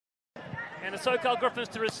And the SOCAL Griffins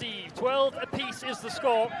to receive. 12 apiece is the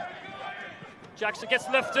score. Jackson gets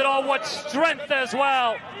lifted. Oh, what strength as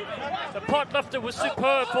well. The pot lifter was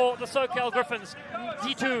superb for the SOCAL Griffins.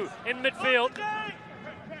 Botitu in midfield,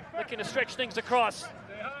 looking to stretch things across.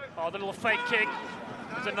 Oh, the little fake kick.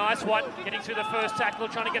 It's a nice one, getting through the first tackle,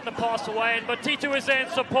 trying to get the pass away, and Botitu is there in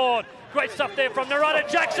support. Great stuff there from Narada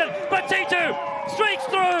Jackson. Botitu streaks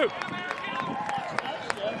through.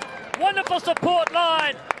 Wonderful support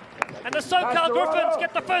line. And the SOCAL Griffins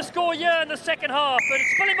get the first score here in the second half. And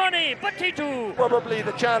it's Filimoni, Botitu. Probably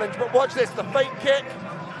the challenge, but watch this, the fake kick.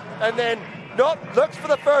 And then looks for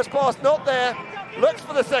the first pass, not there. Looks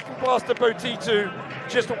for the second pass to Botitu.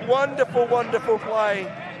 Just wonderful, wonderful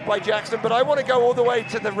play by Jackson. But I want to go all the way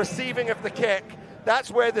to the receiving of the kick. That's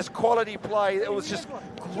where this quality play, it was just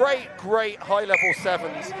great high-level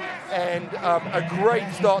sevens. And a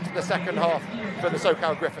great start to the second half for the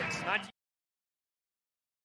SOCAL Griffins.